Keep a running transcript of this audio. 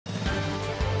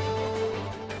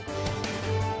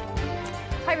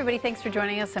Hi, everybody. Thanks for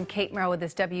joining us. I'm Kate Merrill with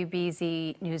this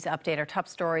WBZ News Update. Our top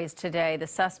stories today. The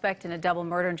suspect in a double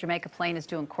murder in Jamaica Plain is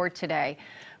due in court today.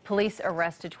 Police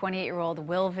arrested 28-year-old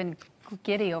Wilvin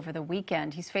Giddy over the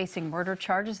weekend. He's facing murder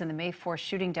charges in the May 4th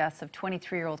shooting deaths of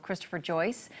 23-year-old Christopher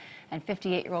Joyce and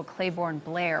 58-year-old Claiborne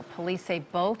Blair. Police say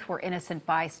both were innocent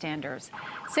bystanders.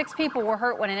 6 people were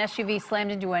hurt when an SUV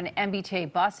slammed into an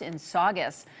MBTA bus in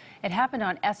Saugus. It happened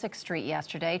on Essex Street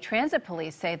yesterday. Transit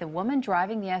police say the woman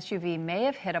driving the SUV may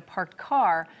have hit a parked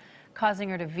car, causing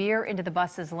her to veer into the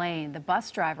bus's lane. The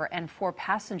bus driver and 4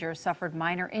 passengers suffered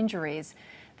minor injuries.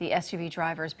 The SUV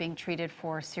driver is being treated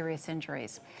for serious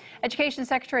injuries. Education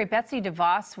Secretary Betsy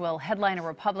DeVos will headline a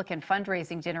Republican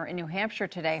fundraising dinner in New Hampshire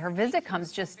today. Her visit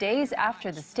comes just days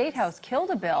after the State House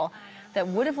killed a bill that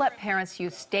would have let parents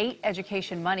use state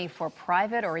education money for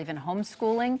private or even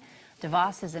homeschooling.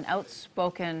 DeVos is an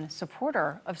outspoken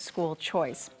supporter of school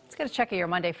choice. Let's get a check of your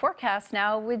Monday forecast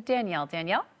now with Danielle.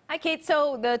 Danielle? Hi, Kate.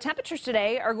 So the temperatures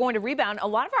today are going to rebound. A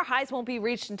lot of our highs won't be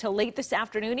reached until late this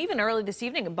afternoon, even early this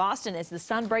evening in Boston as the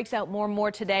sun breaks out more and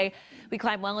more today. We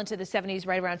climb well into the 70s,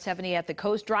 right around 70 at the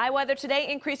coast. Dry weather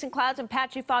today, increasing clouds and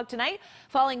patchy fog tonight,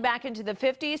 falling back into the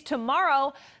 50s.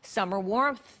 Tomorrow, summer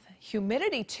warmth.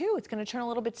 Humidity, too. It's going to turn a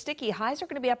little bit sticky. Highs are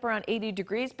going to be up around 80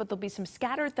 degrees, but there'll be some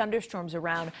scattered thunderstorms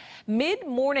around.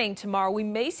 Mid-morning tomorrow, we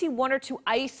may see 1 or 2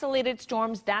 isolated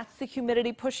storms. That's the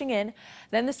humidity pushing in.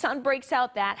 Then the sun breaks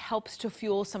out. That helps to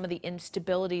fuel some of the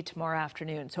instability tomorrow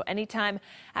afternoon. So anytime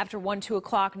after 1, 2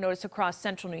 o'clock, notice across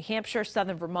central New Hampshire,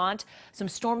 southern Vermont, some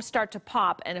storms start to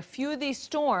pop. And a few of these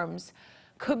storms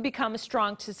could become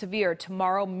strong to severe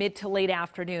tomorrow mid to late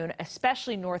afternoon,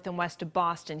 especially north and west of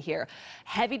Boston here.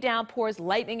 Heavy downpours,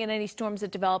 lightning, and any storms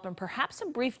that develop, and perhaps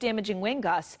some brief damaging wind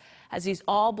gusts as these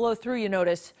all blow through, you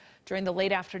notice, during the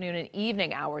late afternoon and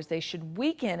evening hours. They should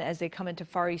weaken as they come into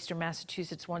far eastern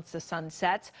Massachusetts once the sun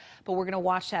sets, but we're going to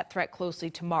watch that threat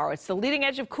closely tomorrow. It's the leading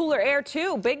edge of cooler air,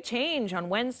 too. Big change on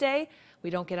Wednesday.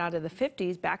 We don't get out of the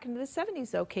 50s, back into the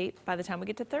 70s, though, Kate, by the time we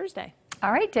get to Thursday.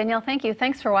 All right, Danielle, thank you.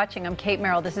 Thanks for watching. I'm Kate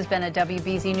Merrill. This has been a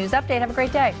WBZ News Update. Have a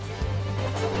great day.